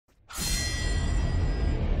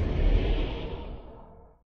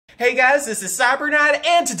Hey guys, this is Cyberknight,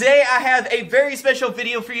 and today I have a very special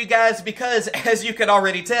video for you guys because, as you can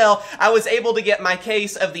already tell, I was able to get my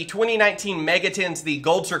case of the 2019 Megatins, the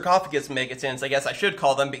Gold Sarcophagus Megatins, I guess I should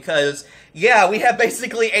call them, because, yeah, we have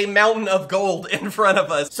basically a mountain of gold in front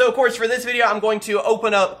of us. So, of course, for this video, I'm going to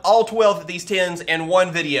open up all 12 of these tins in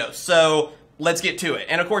one video, so let's get to it.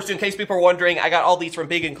 And, of course, in case people are wondering, I got all these from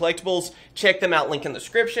BigNCollectibles. Check them out, link in the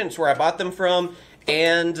description. It's where I bought them from.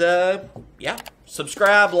 And, yeah,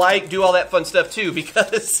 subscribe, like, do all that fun stuff too,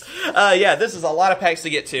 because, yeah, this is a lot of packs to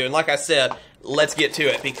get to, and like I said, let's get to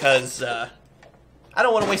it, because, I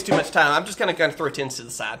don't want to waste too much time. I'm just gonna throw tins to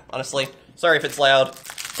the side, honestly. Sorry if it's loud,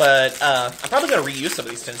 but, I'm probably gonna reuse some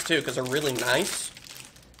of these tins too, because they're really nice,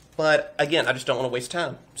 but, again, I just don't want to waste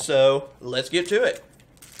time, so, let's get to it.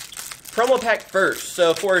 Promo pack first.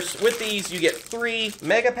 So, of course, with these, you get 3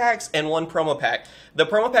 mega packs and 1 promo pack. The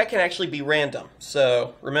promo pack can actually be random,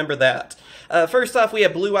 so remember that. First off, we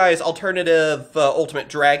have Blue Eyes Alternative Ultimate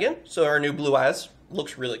Dragon. So our new Blue Eyes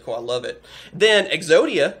looks really cool. I love it. Then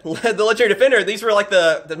Exodia, the Legendary Defender. These were like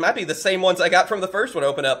that might be the same ones I got from the first one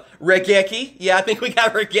open up. Regeki. Yeah, I think we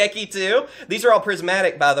got Regeki too. These are all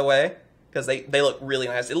prismatic, by the way, because they look really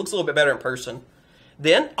nice. It looks a little bit better in person.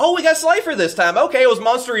 Then, oh, we got Slifer this time. Okay, it was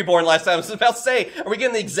Monster Reborn last time. I was about to say, are we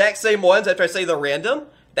getting the exact same ones after I say they're random?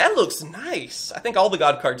 That looks nice. I think all the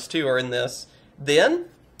God cards, too, are in this. Then,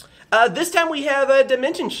 this time we have a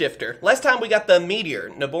Dimension Shifter. Last time we got the Meteor,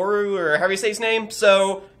 Noboru, or however you say his name.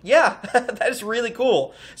 So, yeah, that is really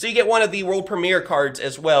cool. So you get one of the World Premiere cards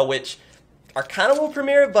as well, which are kind of World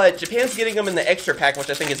Premiere, but Japan's getting them in the extra pack, which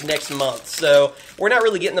I think is next month. So we're not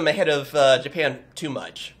really getting them ahead of Japan too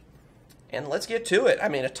much. And let's get to it. I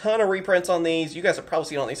mean, a ton of reprints on these. You guys have probably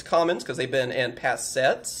seen all these commons because they've been in past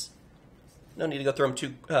sets. No need to go through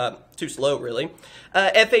them too slow, really.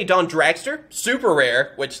 F.A. Dawn Dragster, super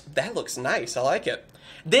rare, which that looks nice. I like it.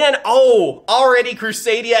 Then, oh, already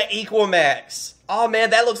Crusadia Equamax. Oh,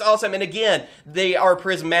 man, that looks awesome. And again, they are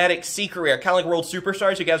prismatic secret rare, kind of like World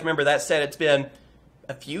Superstars. You guys remember that set? It's been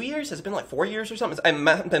a few years? Has it been like 4 years or something? It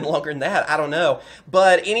might have been longer than that. I don't know.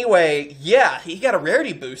 But anyway, yeah, he got a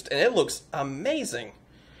rarity boost, and it looks amazing.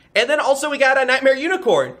 And then also we got a Nightmare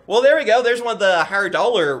Unicorn. Well, there we go. There's one of the higher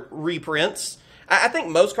dollar reprints. I think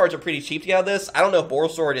most cards are pretty cheap to get out of this. I don't know if Boral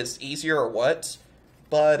Sword is easier or what.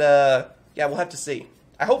 But, yeah, we'll have to see.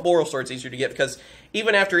 I hope Boral Sword's easier to get, because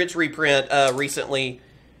even after its reprint recently,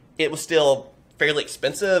 it was still fairly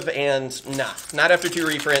expensive, and nah, not after 2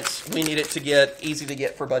 reprints. We need it to get easy to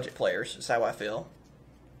get for budget players, is how I feel.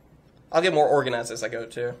 I'll get more organized as I go,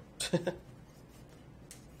 too.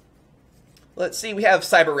 Let's see, we have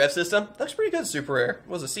Cyber Rev System. Looks pretty good, super rare. It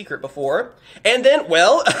was a secret before. And then,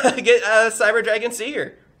 well, get a Cyber Dragon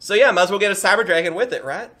Seer. So yeah, might as well get a Cyber Dragon with it,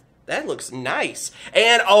 right? That looks nice.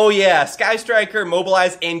 And, oh yeah, Sky Striker,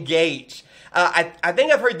 Mobilize, Engage. I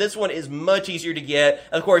think I've heard this one is much easier to get.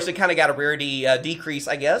 Of course, it kind of got a rarity decrease,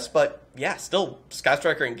 I guess. But, yeah, still Sky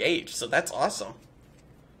Striker Engage. So that's awesome.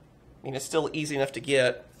 I mean, it's still easy enough to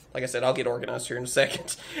get. Like I said, I'll get organized here in a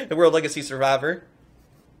second. The World Legacy Survivor.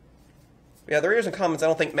 Yeah, the rares and commons I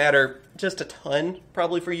don't think matter just a ton,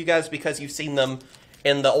 probably for you guys, because you've seen them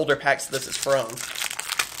in the older packs this is from.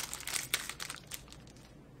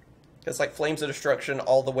 It's like Flames of Destruction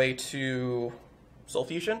all the way to Soul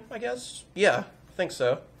Fusion, I guess? Yeah, I think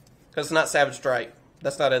so. Because it's not Savage Strike.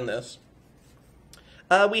 That's not in this.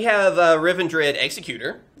 We have Rivendread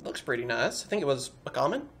Executor. Looks pretty nice. I think it was a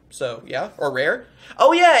common. So, yeah. Or rare.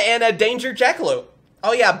 Oh, yeah, and a Danger Jackalope.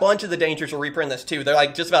 Oh, yeah, a bunch of the Dangers will reprint this, too. They're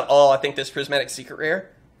like just about all, I think, this Prismatic Secret Rare.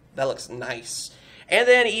 That looks nice. And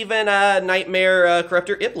then even Nightmare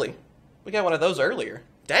Corruptor Ipley. We got one of those earlier.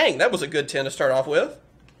 Dang, that was a good 10 to start off with.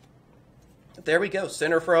 There we go,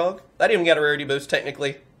 Center Frog. That even got a rarity boost,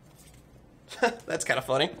 technically. That's kind of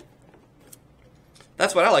funny.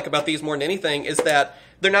 That's what I like about these more than anything, is that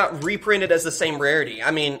they're not reprinted as the same rarity. I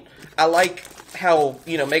mean, I like how,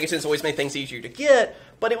 you know, Megatins always made things easier to get,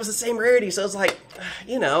 but it was the same rarity, so it's like,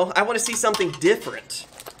 you know, I want to see something different.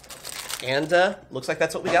 And, looks like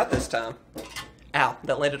that's what we got this time. Ow,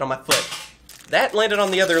 that landed on my foot. That landed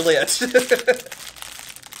on the other lid.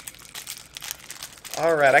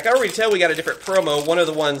 Alright, I can already tell we got a different promo. One of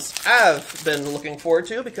the ones I've been looking forward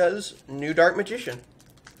to, because New Dark Magician.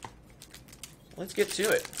 Let's get to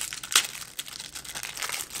it.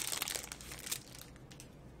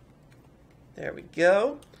 There we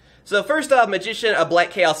go. So first off, Magician, a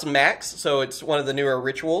Black Chaos Max, so it's one of the newer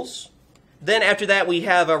rituals. Then after that, we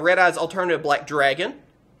have a Red Eyes Alternative Black Dragon.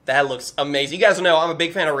 That looks amazing. You guys know I'm a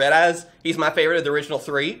big fan of Red Eyes. He's my favorite of the original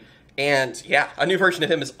 3. And yeah, a new version of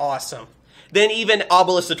him is awesome. Then even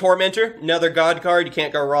Obelisk the Tormentor, another God card, you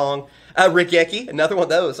can't go wrong. Rigeki, another one of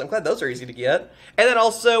those. I'm glad those are easy to get. And then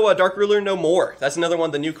also Dark Ruler No More. That's another one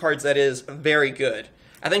of the new cards that is very good.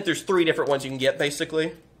 I think there's 3 different ones you can get,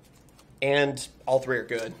 basically. And all 3 are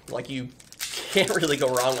good. Like, you can't really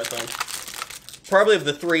go wrong with them. Probably of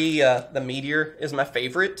the 3, the Meteor is my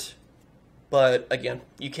favorite. But, again,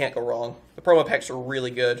 you can't go wrong. The promo packs are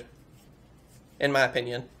really good, in my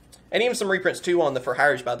opinion. And even some reprints, too, on the For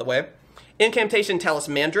Hires, by the way. Incantation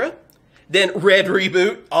Talismandra. Then Red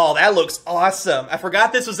Reboot. Oh, that looks awesome. I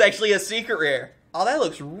forgot this was actually a secret rare. Oh, that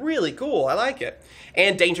looks really cool. I like it.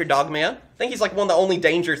 And Danger Dogman. I think he's like one of the only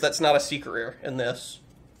Dangers that's not a secret rare in this.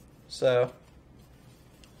 So,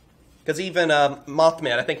 because even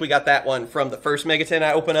Mothman, I think we got that one from the first Megaton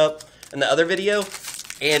I opened up in the other video.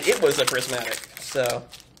 And it was a prismatic. So,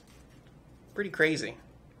 pretty crazy.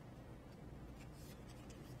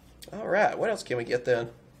 Alright, what else can we get then?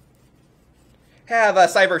 Have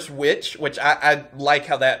Cyberse Witch, which I like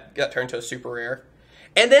how that got turned to a super rare.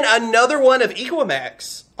 And then another one of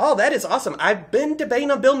Equimax. Oh, that is awesome. I've been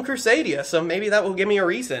debating on building Crusadia, so maybe that will give me a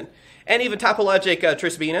reason. And even Topologic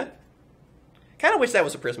Trisbina. Kind of wish that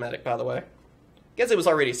was a prismatic, by the way. Guess it was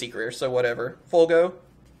already a secret rare, so whatever. Fulgo.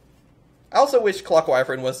 I also wish Clock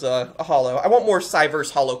Wyvern was a holo. I want more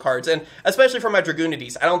Cyverse holo cards, and especially for my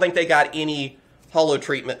Dragoonities. I don't think they got any holo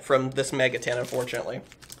treatment from this Megaton, unfortunately.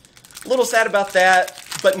 A little sad about that,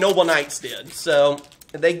 but Noble Knights did. So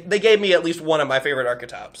they gave me at least one of my favorite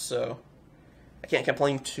archetypes, so I can't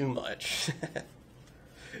complain too much.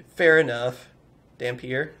 Fair enough.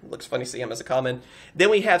 Dampier. Looks funny to see him as a common. Then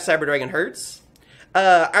we have Cyber Dragon Hertz.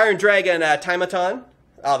 Iron Dragon Timaton.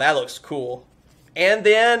 Oh, that looks cool. And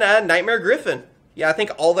then Nightmare Griffin. Yeah, I think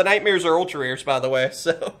all the Nightmares are ultra rares, by the way.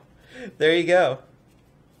 So, there you go.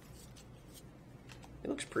 It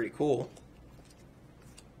looks pretty cool.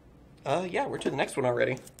 Yeah, we're to the next one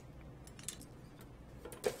already.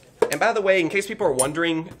 And by the way, in case people are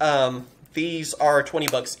wondering, these are 20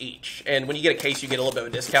 bucks each. And when you get a case, you get a little bit of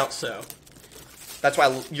a discount, so that's why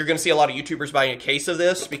you're going to see a lot of YouTubers buying a case of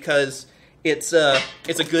this, because it's a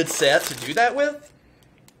good set to do that with.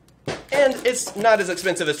 And it's not as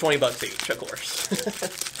expensive as 20 bucks each, of course.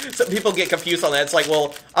 So people get confused on that. It's like,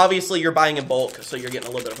 well, obviously you're buying in bulk, so you're getting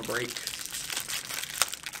a little bit of a break.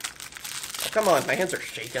 Oh, come on, my hands are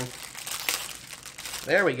shaking.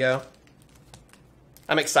 There we go.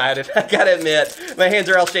 I'm excited. I gotta admit, my hands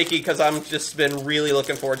are all shaky because I'm just been really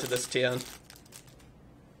looking forward to this tin.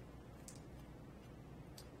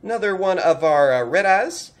 Another one of our Red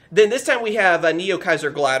Eyes. Then this time we have Neo Kaiser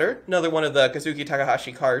Glider, another one of the Kazuki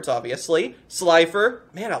Takahashi cards, obviously. Slifer.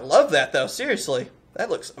 Man, I love that, though. Seriously. That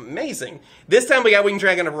looks amazing. This time we got Winged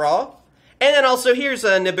Dragon of Ra. And then also here's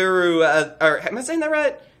Nibiru, or am I saying that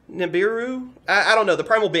right? Nibiru? I don't know, the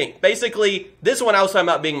Primal Being. Basically, this one I was talking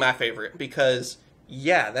about being my favorite, because,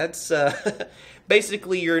 yeah, that's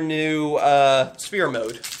basically your new Sphere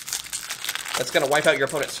mode. That's going to wipe out your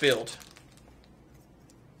opponent's field.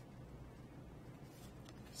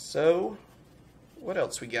 So, what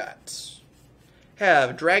else we got?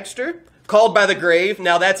 Have Dragster, Called by the Grave.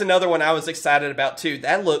 Now, that's another one I was excited about, too.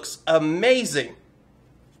 That looks amazing.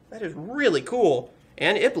 That is really cool.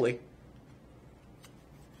 And Ipley.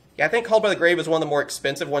 Yeah, I think Called by the Grave is one of the more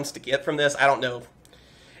expensive ones to get from this. I don't know.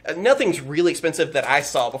 Nothing's really expensive that I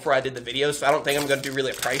saw before I did the video, so I don't think I'm going to do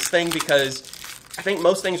really a price thing, because I think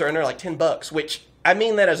most things are under like 10 bucks, which I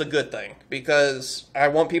mean that as a good thing, because I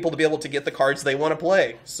want people to be able to get the cards they want to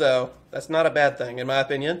play. So, that's not a bad thing, in my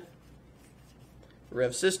opinion.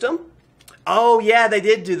 Rev System. Oh, yeah, they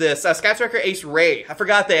did do this. Skytracker Ace Ray. I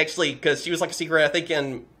forgot they actually, because she was like a secret, I think,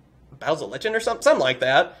 in Battles of Legend or something like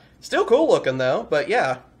that. Still cool looking, though, but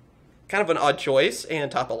yeah. Kind of an odd choice.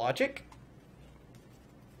 And Topologic.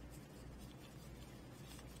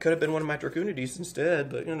 Could have been one of my Dragoonities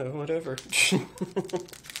instead, but, you know, whatever.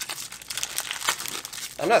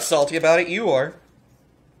 I'm not salty about it, you are.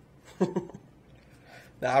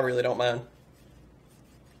 Nah, I really don't mind.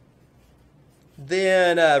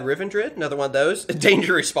 Then, Rivendred, another one of those.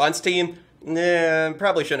 Danger Response Team. Nah,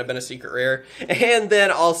 probably shouldn't have been a secret rare. And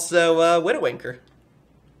then also, Widowmaker.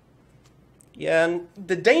 Yeah, and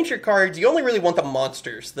the Danger cards, you only really want the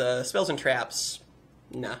monsters. The Spells and Traps,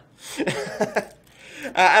 nah.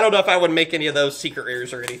 I don't know if I would make any of those secret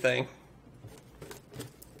rares or anything.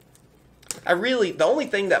 The only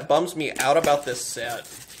thing that bums me out about this set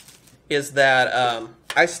is that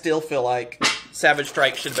I still feel like Savage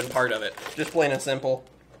Strike should have been part of it. Just plain and simple.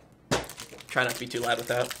 Try not to be too loud with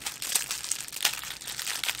that.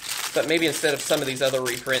 But maybe instead of some of these other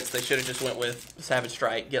reprints, they should have just went with Savage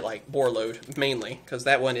Strike, get like Borload mainly, because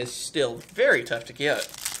that one is still very tough to get.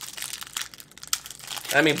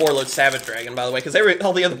 I mean Borreload Savage Dragon, by the way, because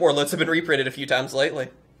all the other Borreloads have been reprinted a few times lately.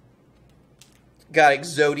 Got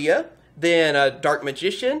Exodia, then Dark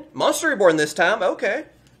Magician, Monster Reborn this time, okay.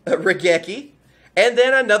 Regeki, and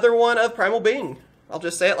then another one of Primal Being. I'll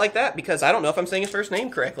just say it like that, because I don't know if I'm saying his first name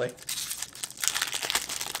correctly.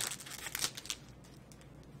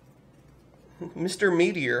 Mr.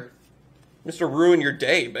 Meteor. Mr. Ruin Your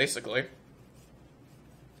Day, basically.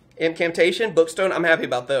 Incantation, Bookstone, I'm happy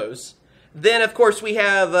about those. Then, of course, we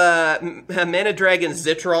have Mana Dragon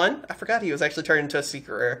Zitron. I forgot he was actually turned into a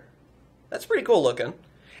secret rare. That's pretty cool looking.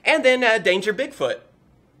 And then Danger Bigfoot.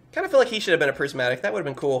 Kind of feel like he should have been a prismatic. That would have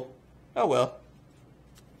been cool. Oh well.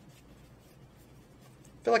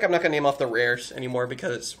 I feel like I'm not going to name off the rares anymore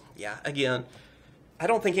because, yeah, again, I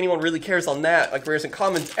don't think anyone really cares on that, like rares and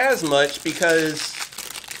commons, as much because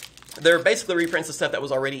they're basically reprints of stuff that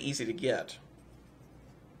was already easy to get.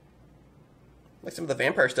 Like some of the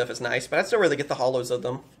vampire stuff is nice, but I'd still rather get the hollows of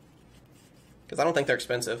them because I don't think they're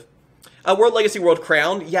expensive. World Legacy World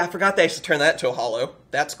Crown. Yeah, I forgot they actually turned that into a hollow.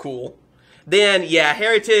 That's cool. Then, yeah,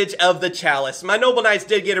 Heritage of the Chalice. My Noble Knights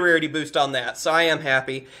did get a rarity boost on that, so I am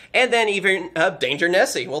happy. And then even Danger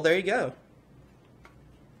Nessie. Well, there you go.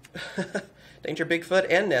 Danger Bigfoot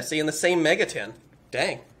and Nessie in the same Megatin.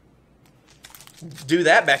 Dang. Do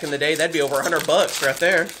that back in the day, that'd be over $100 right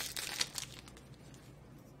there.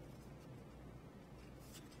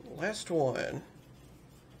 Last one.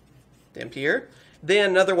 Dampier.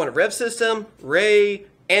 Then another one of Rev System, Ray,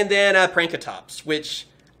 and then Prankatops, which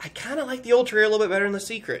I kind of like the Ultra Rare a little bit better than the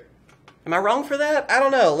Secret. Am I wrong for that? I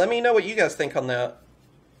don't know. Let me know what you guys think on that.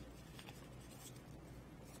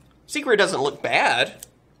 Secret doesn't look bad,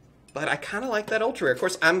 but I kind of like that Ultra Rare. Of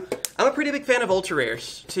course, I'm a pretty big fan of Ultra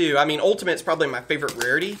Rares, too. I mean, Ultimate's probably my favorite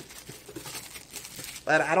rarity,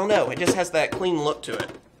 but I don't know. It just has that clean look to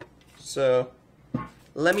it. So,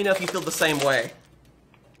 let me know if you feel the same way.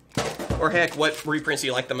 Or heck, what reprints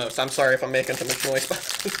you like the most. I'm sorry if I'm making too much noise.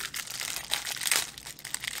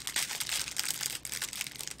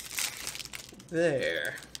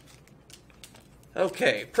 There.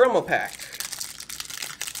 Okay, promo pack.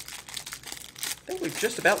 I think we've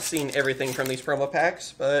just about seen everything from these promo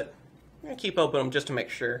packs, but I'm going to keep opening them just to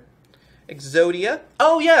make sure. Exodia.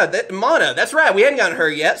 Oh yeah, Mana, that's right, we hadn't gotten her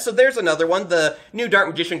yet, so there's another one. The new Dark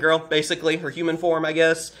Magician girl, basically, her human form, I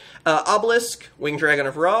guess. Obelisk, Winged Dragon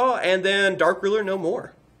of Ra, and then Dark Ruler No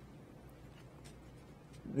More.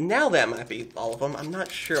 Now that might be all of them, I'm not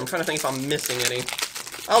sure. I'm trying to think if I'm missing any.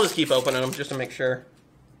 I'll just keep opening them just to make sure.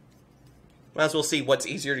 Might as well see what's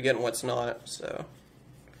easier to get and what's not, so.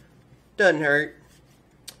 Doesn't hurt.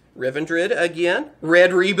 Revendrid again.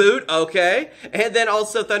 Red Reboot, okay. And then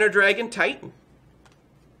also Thunder Dragon Titan.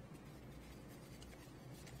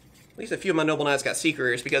 At least a few of my Noble Knights got secret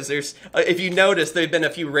rares because there's, if you notice, there have been a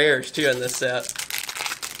few rares too in this set.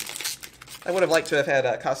 I would have liked to have had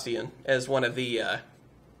Castian as one of the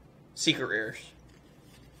secret rares.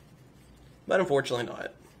 But unfortunately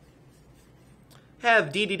not.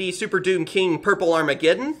 Have DDD Super Doom King Purple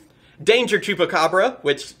Armageddon. Danger Chupacabra,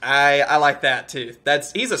 which I like that too.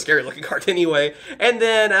 He's a scary looking card anyway. And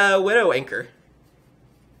then Widow Anchor.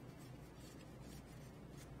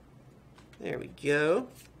 There we go.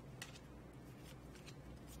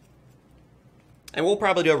 And we'll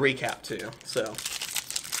probably do a recap too. So,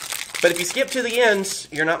 but if you skip to the end,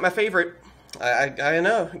 you're not my favorite. I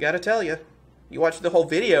know. Gotta tell you. You watch the whole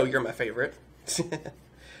video, you're my favorite.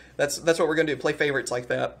 That's what we're gonna do. Play favorites like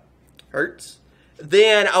that. Hurts.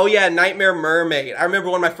 Then, oh yeah, Nightmare Mermaid. I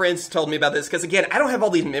remember one of my friends told me about this, because again, I don't have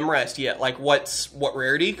all these memorized yet, like what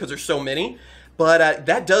rarity, because there's so many, but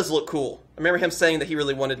that does look cool. I remember him saying that he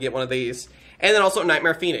really wanted to get one of these. And then also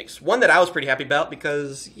Nightmare Phoenix, one that I was pretty happy about,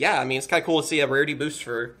 because, yeah, I mean, it's kind of cool to see a rarity boost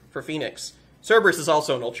for Phoenix. Cerberus is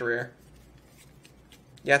also an ultra rare.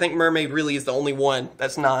 Yeah, I think Mermaid really is the only one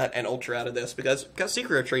that's not an ultra out of this, because it got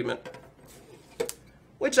secret rare treatment.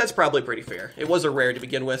 Which, that's probably pretty fair. It was a rare to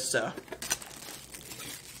begin with, so...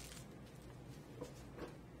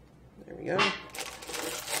 There we go.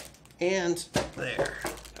 And there.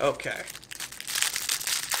 Okay.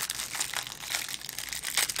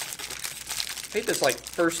 I hate this, like,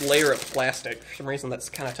 first layer of plastic. For some reason, that's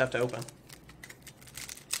kind of tough to open.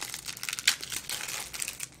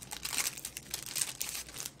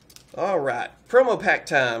 Alright. Promo pack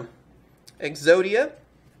time. Exodia.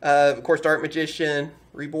 Of course, Dark Magician,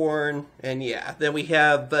 Reborn, and yeah. Then we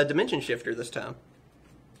have Dimension Shifter this time.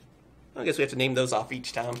 I guess we have to name those off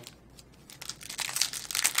each time.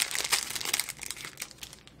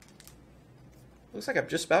 Looks like I've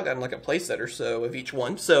just about gotten like a playset or so of each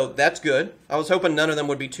one, so that's good. I was hoping none of them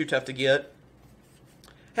would be too tough to get.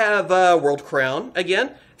 Have World Crown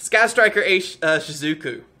again. Sky Striker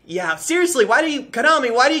Shizuku. Yeah, seriously,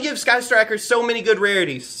 Konami, why do you give Sky Striker so many good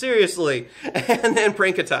rarities? Seriously. And then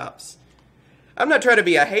Prankatops. I'm not trying to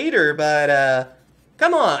be a hater, but,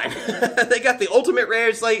 come on. They got the ultimate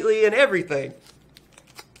rares lately and everything.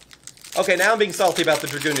 Okay, now I'm being salty about the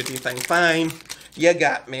Dragoonity thing. Fine. You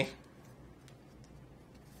got me.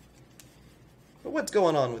 But what's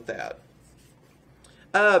going on with that?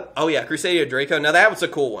 Oh yeah, Crusadia Draco. Now that was a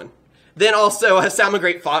cool one. Then also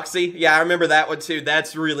Salmon-Great Foxy. Yeah, I remember that one too.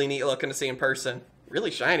 That's really neat looking to see in person.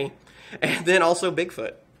 Really shiny. And then also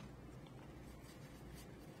Bigfoot.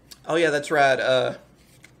 Oh yeah, that's right. A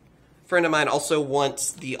friend of mine also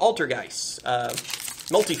wants the Altergeist.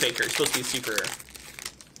 Multi-Faker is supposed to be super rare.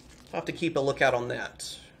 I'll have to keep a lookout on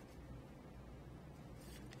that.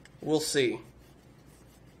 We'll see.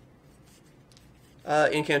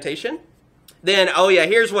 Incantation. Then, oh yeah,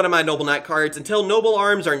 here's one of my Noble Knight cards. Until Noble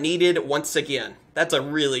Arms are needed once again. That's a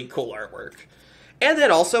really cool artwork. And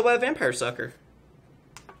then also a Vampire Sucker.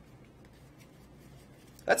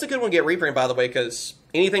 That's a good one to get reprint, by the way, because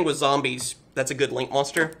anything with zombies, that's a good Link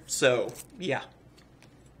monster. So, yeah.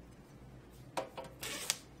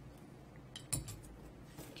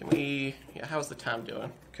 Can we... Yeah, how's the time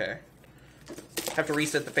doing? Okay. Have to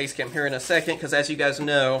reset the face cam here in a second, because as you guys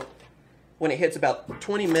know, when it hits about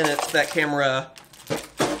 20 minutes, that camera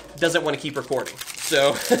doesn't want to keep recording.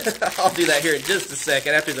 So, I'll do that here in just a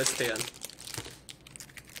second after this 10.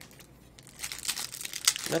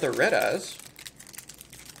 Another Red Eyes.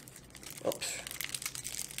 Oops.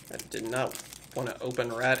 That did not want to open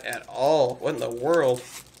right at all. What in the world?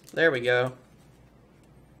 There we go.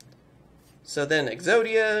 So then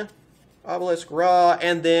Exodia, Obelisk Raw,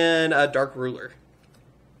 and then Dark Ruler.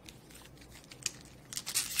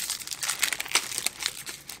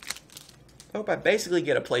 I hope I basically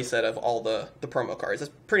get a playset of all the promo cards.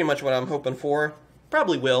 That's pretty much what I'm hoping for.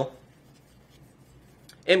 Probably will.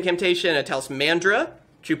 Incantation, a Talismandra,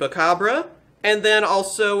 Chupacabra, and then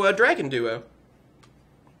also a Dragon Duo.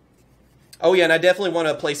 Oh yeah, and I definitely want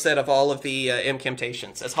a playset of all of the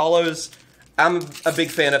Incantations. As Hollows, I'm a big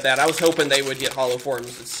fan of that. I was hoping they would get Hollow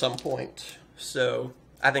forms at some point. So,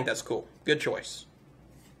 I think that's cool. Good choice.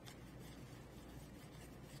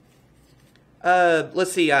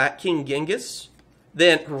 Let's see, King Genghis.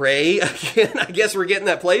 Then Ray, again, I guess we're getting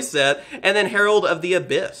that playset. And then Herald of the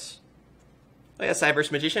Abyss. Oh yeah,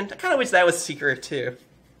 Cyber's Magician. I kind of wish that was secret too.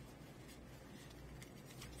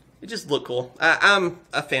 It just looked cool. I'm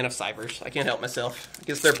a fan of Cybers. I can't help myself. I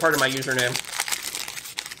guess they're part of my username.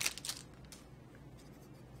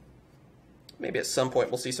 Maybe at some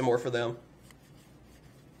point we'll see some more for them.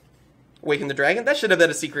 Awaken the Dragon? That should have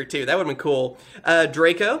been a secret too. That would have been cool.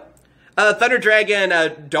 Draco. Thunder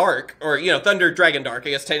Dragon Dark, or, you know, Thunder Dragon Dark,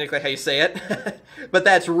 I guess technically how you say it. But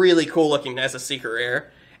that's really cool looking as a secret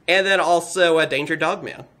rare. And then also Danger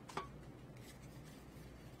Dogman.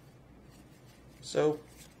 So,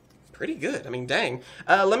 pretty good. I mean, dang.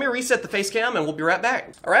 Let me reset the face cam and we'll be right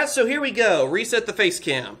back. Alright, so here we go. Reset the face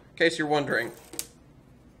cam, in case you're wondering.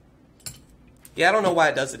 Yeah, I don't know why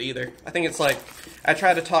it does it either. I think it's like, I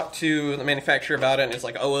tried to talk to the manufacturer about it, and it's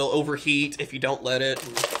like, oh, it'll overheat if you don't let it.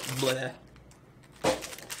 And bleh.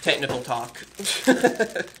 Technical talk.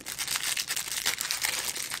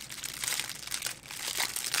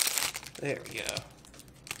 There we go.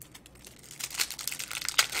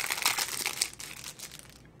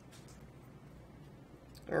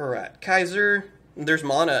 Alright, Kaiser. There's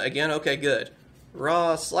Mana again. Okay, good.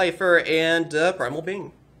 Raw, Slifer, and Primal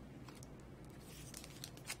Being.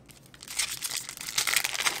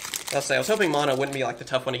 I'll say, I was hoping Mana wouldn't be like the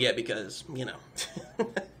tough one to get because, you know.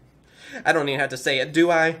 I don't even have to say it, do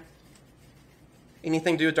I?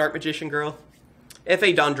 Anything to do with Dark Magician Girl?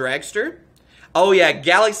 F.A. Don Dragster. Oh yeah,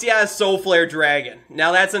 Galaxy Eyes Soul Flare Dragon.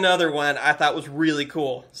 Now that's another one I thought was really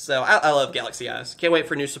cool. So I love Galaxy Eyes. Can't wait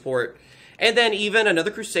for new support. And then even another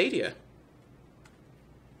Crusadia.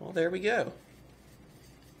 Well, there we go.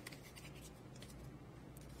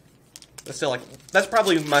 But still, like, that's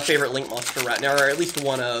probably my favorite Link monster right now, or at least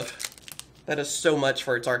one of. That is so much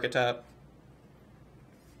for its archetype.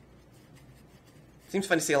 Seems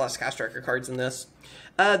fun to see a lot of Sky Striker cards in this.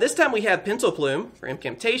 This time we have Pencil Plume for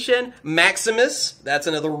Incantation. Maximus, that's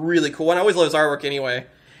another really cool one. I always love his artwork anyway.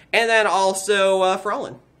 And then also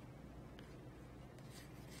Frolin.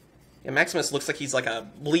 Yeah, Maximus looks like he's like a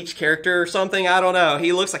Bleach character or something. I don't know.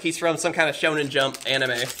 He looks like he's from some kind of Shonen Jump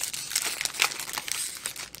anime.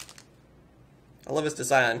 I love his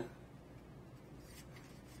design.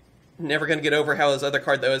 Never gonna get over how his other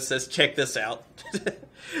card though says, check this out.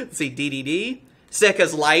 Let's see, DDD.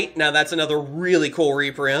 Sekka's Light. Now that's another really cool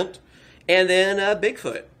reprint. And then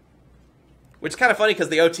Bigfoot. Which is kind of funny because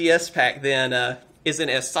the OTS pack then isn't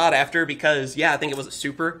as sought after because, yeah, I think it was a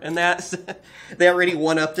super in that. They already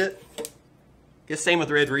one-upped it. Guess same with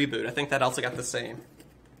Red Reboot. I think that also got the same.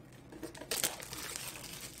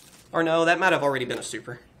 Or no, that might have already been a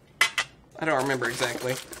super. I don't remember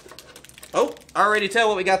exactly. Oh, I already tell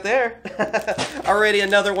what we got there. Already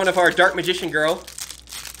another one of our Dark Magician Girl. I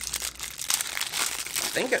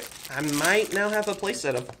think I might now have a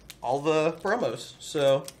playset of all the promos.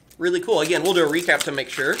 So, really cool. Again, we'll do a recap to make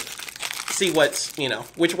sure. See what's, you know,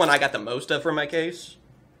 which one I got the most of from my case.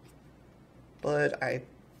 But I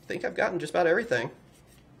think I've gotten just about everything.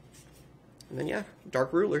 And then, yeah,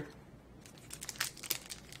 Dark Ruler.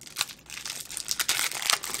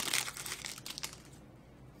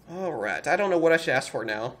 Alright, I don't know what I should ask for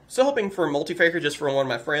now. Still hoping for a multi-faker just for one of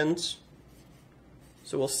my friends.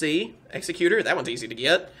 So we'll see. Executor, that one's easy to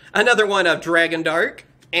get. Another one of Dragon Dark.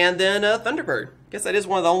 And then Thunderbird. Guess that is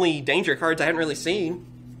one of the only danger cards I haven't really seen.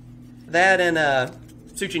 That and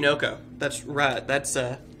Tsuchinoko. That's right. That's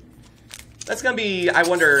gonna be, I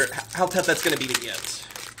wonder how tough that's gonna be to get.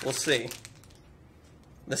 We'll see.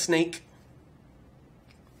 The Snake.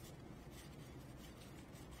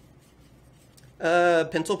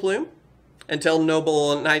 Pencil Plume, until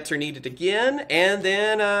Noble Knights are needed again, and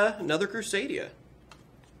then another Crusadia.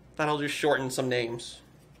 Thought I'll just shorten some names.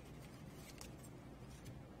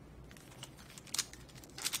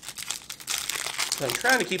 So I'm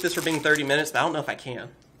trying to keep this from being 30 minutes, but I don't know if I can.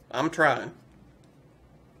 I'm trying.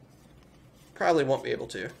 Probably won't be able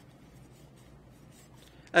to.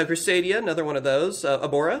 Crusadia, another one of those.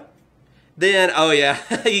 Abora. Then, oh yeah,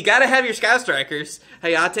 you gotta have your Sky Strikers.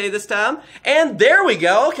 Hayate this time. And there we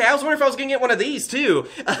go. Okay, I was wondering if I was gonna get one of these too.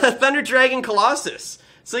 Thunder Dragon Colossus.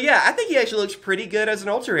 So yeah, I think he actually looks pretty good as an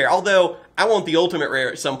ultra rare. Although, I want the ultimate rare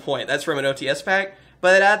at some point. That's from an OTS pack.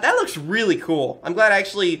 But that looks really cool. I'm glad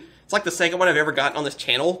actually, it's like the second one I've ever gotten on this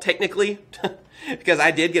channel, technically. Because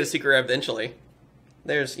I did get a secret rare eventually.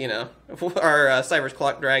 There's, you know, our Cyber's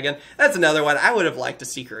Clock Dragon. That's another one. I would have liked a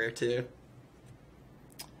secret rare too.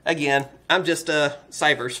 Again, I'm just a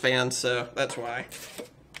Cybers fan, so that's why.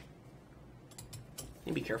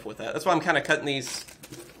 You be careful with that. That's why I'm kind of cutting these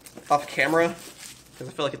off camera, because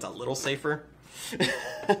I feel like it's a little safer.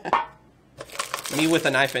 Me with a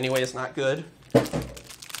knife anyway is not good.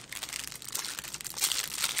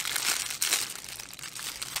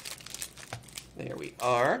 There we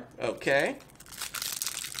are. Okay.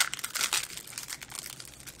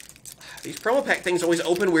 These promo pack things always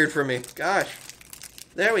open weird for me. Gosh.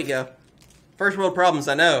 There we go. First world problems,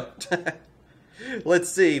 I know. Let's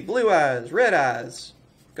see. Blue Eyes, Red Eyes,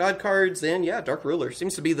 God cards, and yeah, Dark Ruler.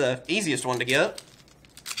 Seems to be the easiest one to get.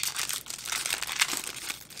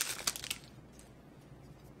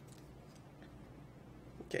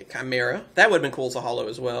 Okay, Chimera. That would have been cool as a holo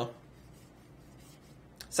as well.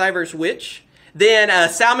 Cyber's Witch. Then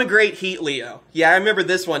Salmon Great Heat Leo. Yeah, I remember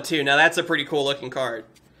this one too. Now that's a pretty cool looking card.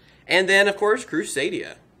 And then, of course,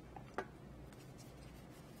 Crusadia.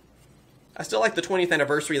 I still like the 20th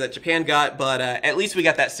anniversary that Japan got, but at least we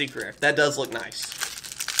got that secret. That does look nice.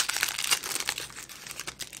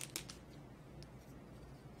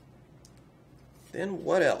 Then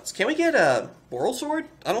what else? Can we get a Boral Sword?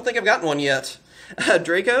 I don't think I've gotten one yet.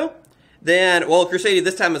 Draco. Then, well, Crusadia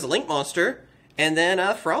this time is a Link Monster. And then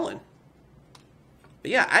Frolin. But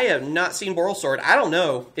yeah, I have not seen Boral Sword. I don't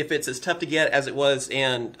know if it's as tough to get as it was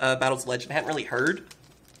in Battles of Legend. I hadn't really heard.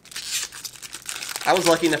 I was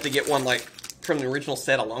lucky enough to get one like from the original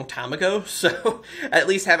set a long time ago, so I at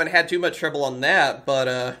least haven't had too much trouble on that,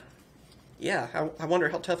 but yeah, I wonder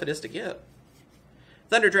how tough it is to get.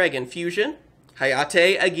 Thunder Dragon Fusion,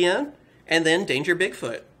 Hayate again, and then Danger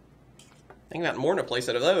Bigfoot. I think I've got more than a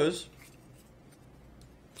playset of those.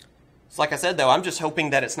 So like I said though, I'm just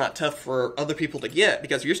hoping that it's not tough for other people to get,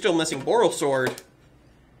 because if you're still missing Boral Sword,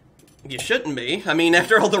 you shouldn't be. I mean,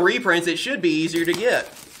 after all the reprints, it should be easier to get.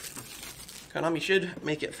 Konami should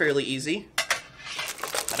make it fairly easy,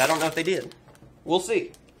 but I don't know if they did. We'll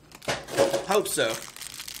see. Hope so.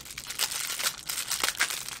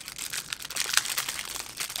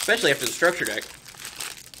 Especially after the structure deck.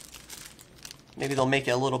 Maybe they'll make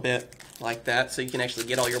it a little bit like that so you can actually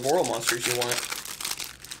get all your Boral monsters you want.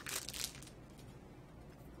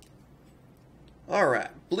 Alright,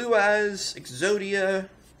 Blue Eyes, Exodia.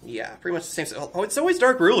 Yeah, pretty much the same. Oh, it's always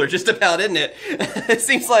Dark Ruler, just about, isn't it? It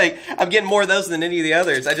seems like I'm getting more of those than any of the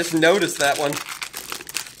others. I just noticed that one.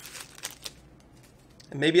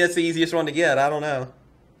 And maybe that's the easiest one to get. I don't know.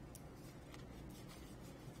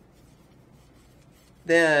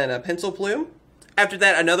 Then a Pencil Plume. After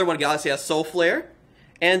that, another one, Galaxy has Soul Flare.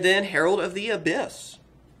 And then Herald of the Abyss.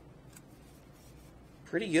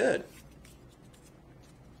 Pretty good.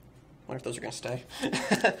 wonder if those are going to stay.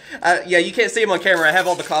 Yeah, you can't see them on camera. I have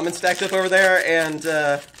all the comments stacked up over there, and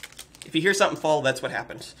if you hear something fall, that's what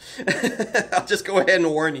happens. I'll just go ahead and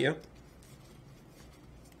warn you.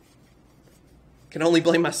 Can only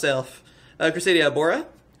blame myself. Crusadia Bora.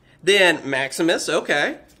 Then Maximus,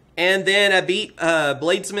 okay. And then I beat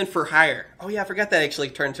Bladesman for Hire. Oh yeah, I forgot that actually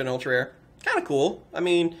turned to an ultra rare. Kind of cool. I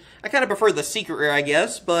mean, I kind of prefer the secret rare, I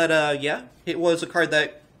guess. But yeah, it was a card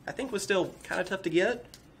that I think was still kind of tough to get.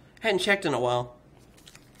 Hadn't checked in a while.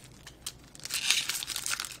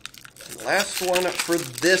 And last one for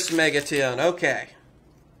this Megaton. Okay.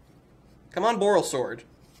 Come on, Boral Sword.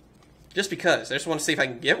 Just because. I just want to see if I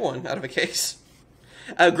can get one out of a case.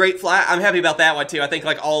 Great Fly. I'm happy about that one, too. I think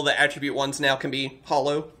like all the attribute ones now can be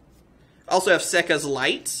hollow. Also have Sekka's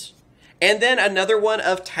Light. And then another one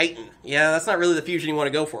of Titan. Yeah, that's not really the fusion you want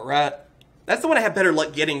to go for, right? That's the one I have better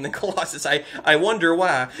luck getting than Colossus. I wonder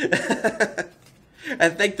why. I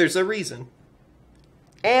think there's a reason.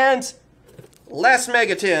 And last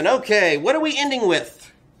Megaton. Okay, what are we ending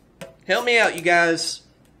with? Help me out, you guys.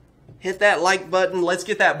 Hit that like button. Let's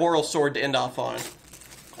get that Boral Sword to end off on.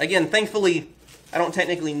 Again, thankfully, I don't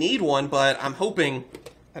technically need one, but I'm hoping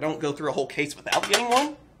I don't go through a whole case without getting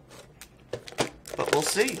one. But we'll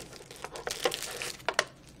see.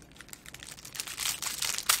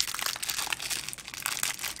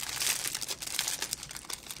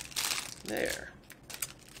 There.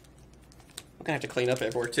 I'm gonna have to clean up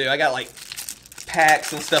everywhere too. I got like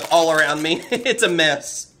packs and stuff all around me. It's a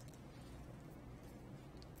mess.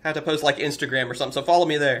 I have to post like Instagram or something, so follow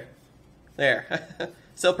me there. There.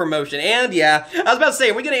 Self-promotion. And yeah, I was about to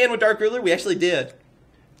say, are we gonna end with Dark Ruler? We actually did.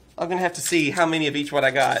 I'm gonna have to see how many of each one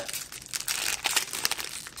I got.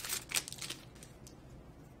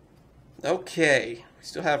 Okay. We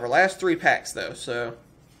still have our last 3 packs though, so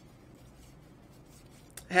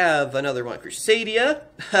have another one. Crusadia,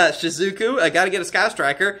 Shizuku, I gotta get a Sky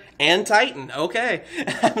Striker, and Titan. Okay.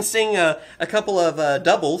 I'm seeing a couple of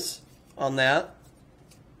doubles on that.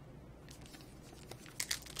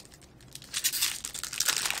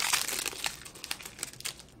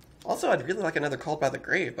 Also, I'd really like another Called by the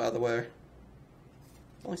Grave, by the way.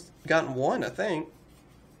 Only gotten one, I think.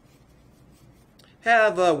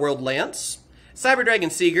 Have World Lance, Cyber Dragon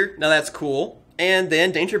Seeger, now that's cool. And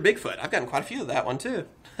then Danger Bigfoot. I've gotten quite a few of that one, too.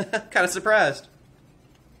 Kind of surprised.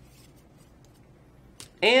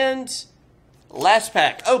 And last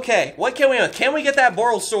pack. Okay, what can we do? Can we get that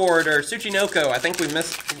Boral Sword or Tsuchinoko? I think we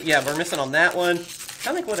missed. Yeah, we're missing on that one.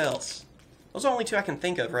 I think what else? Those are the only 2 I can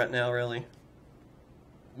think of right now, really.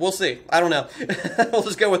 We'll see. I don't know. We'll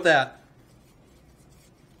just go with that.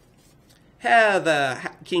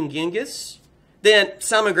 Have King Genghis. Then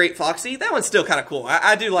Summon Great Foxy. That one's still kind of cool.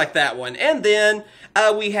 I do like that one. And then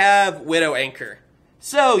we have Widow Anchor.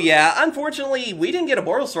 So yeah, unfortunately, we didn't get a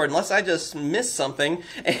Boral Sword unless I just missed something.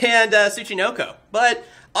 And Tsuchinoko. But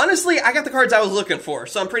honestly, I got the cards I was looking for.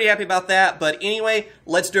 So I'm pretty happy about that. But anyway,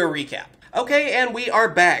 let's do a recap. Okay, and we are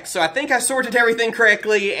back. So I think I sorted everything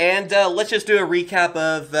correctly, and let's just do a recap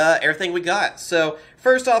of everything we got. So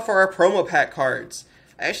first off, for our promo pack cards,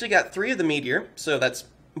 I actually got 3 of the Meteor, so that's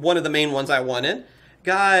one of the main ones I wanted.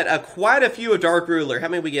 Got quite a few of Dark Ruler. How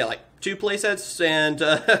many we get? Like 2 playsets, and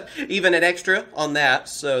even an extra on that,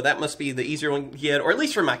 so that must be the easier one to get, or at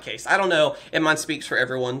least for my case. I don't know if mine speaks for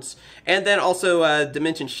everyone's. And then also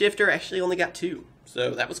Dimension Shifter, actually only got 2,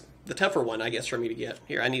 so that was the tougher one, I guess, for me to get.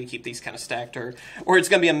 Here, I need to keep these kind of stacked, or it's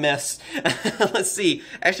going to be a mess. Let's see.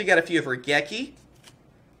 I actually got a few of Regeki.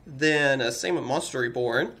 Then, same with Monster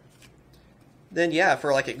Reborn. Then, yeah,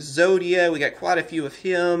 for like Exodia, we got quite a few of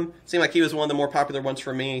him. Seemed like he was one of the more popular ones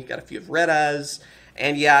for me. Got a few of Red Eyes.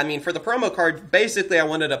 And yeah, I mean, for the promo card, basically I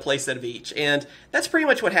wanted a playset of each. And that's pretty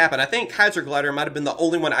much what happened. I think Kaiser Glider might have been the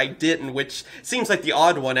only one I didn't, which seems like the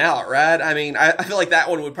odd one out, right? I mean, I feel like that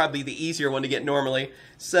one would probably be the easier one to get normally.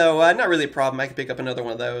 So, not really a problem. I could pick up another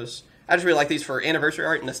one of those. I just really like these for anniversary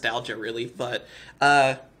art and nostalgia, really. But,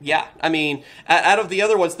 yeah, I mean, out of the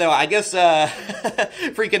other ones, though, I guess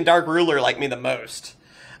freaking Dark Ruler liked me the most.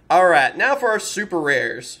 Alright, now for our super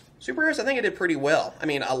rares. Super rares, I think I did pretty well. I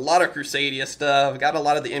mean, a lot of Crusadia stuff, got a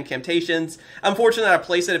lot of the incantations. Unfortunately, I have a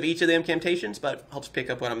playset of each of the incantations, but I'll just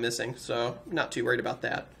pick up what I'm missing, so not too worried about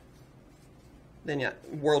that. Then, yeah,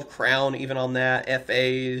 World Crown, even on that,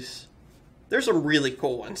 FAs. There's some really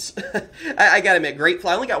cool ones. I gotta admit, Great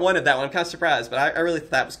Fly, I only got one of that one. I'm kind of surprised, but I really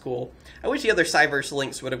thought that was cool. I wish the other Cyverse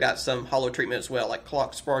links would have got some hollow treatment as well, like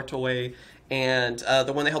Clock Spartaway, and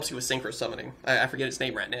the one that helps you with synchro summoning. I forget its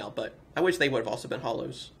name right now, but I wish they would have also been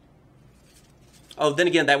hollows. Oh, then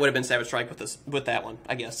again, that would have been Savage Strike with that one,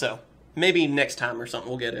 I guess, so Maybe next time or something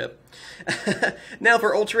we'll get it. Now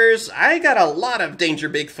for ultra rares, I got a lot of Danger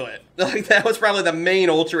Bigfoot. Like, that was probably the main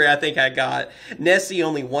ultra rare I think I got. Nessie,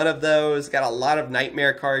 only one of those. Got a lot of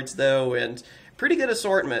Nightmare cards though, and pretty good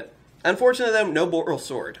assortment. Unfortunately though, no Boral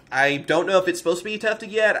Sword. I don't know if it's supposed to be tough to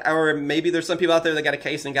get, or maybe there's some people out there that got a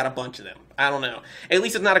case and got a bunch of them. I don't know. At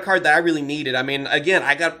least it's not a card that I really needed. I mean, again,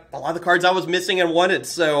 I got a lot of the cards I was missing and wanted,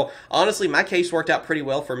 so honestly, my case worked out pretty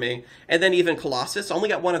well for me. And then even Colossus, only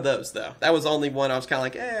got one of those though. That was the only one I was kind of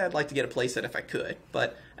like, I'd like to get a playset if I could,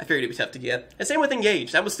 but I figured it'd be tough to get. And same with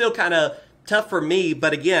Engage. That was still kind of tough for me,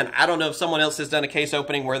 but again, I don't know if someone else has done a case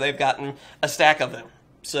opening where they've gotten a stack of them.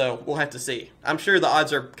 So we'll have to see. I'm sure the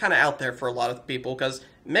odds are kind of out there for a lot of people because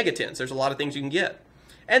Megatins, there's a lot of things you can get.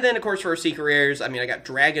 And then, of course, for secret rares, I mean, I got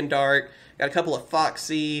Dragon Dart, got a couple of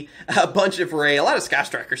Foxy, a bunch of Ray, a lot of Sky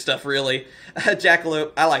Striker stuff, really.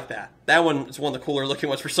 Jackalope, I like that. That one is one of the cooler looking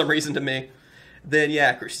ones for some reason to me. Then,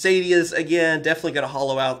 yeah, Crusadias, again, definitely going to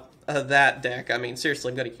hollow out that deck. I mean,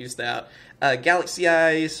 seriously, I'm going to use that. Galaxy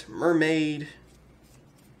Eyes, Mermaid.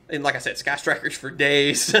 And like I said, Sky Strikers for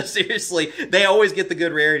days. Seriously, they always get the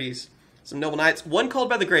good rarities. Some Noble Knights. One Called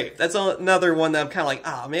by the Grave. That's another one that I'm kind of like,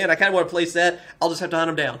 oh man, I kind of want to place that. I'll just have to hunt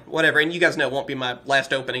them down. Whatever. And you guys know it won't be my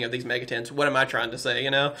last opening of these Megatins. What am I trying to say,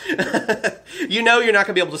 you know? You know you're not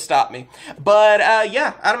going to be able to stop me. But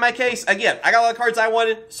yeah, out of my case, again, I got a lot of cards I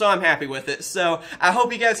wanted, so I'm happy with it. So I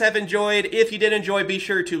hope you guys have enjoyed. If you did enjoy, be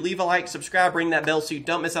sure to leave a like, subscribe, ring that bell so you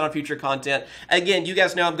don't miss out on future content. Again, you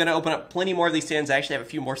guys know I'm going to open up plenty more of these tins. I actually have a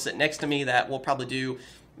few more sitting next to me that we'll probably do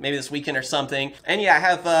maybe this weekend or something. And yeah, I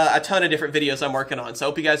have a ton of different videos I'm working on, so I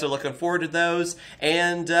hope you guys are looking forward to those.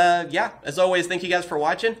 And yeah, as always, thank you guys for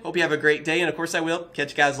watching. Hope you have a great day, and of course I will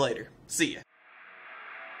catch you guys later. See ya.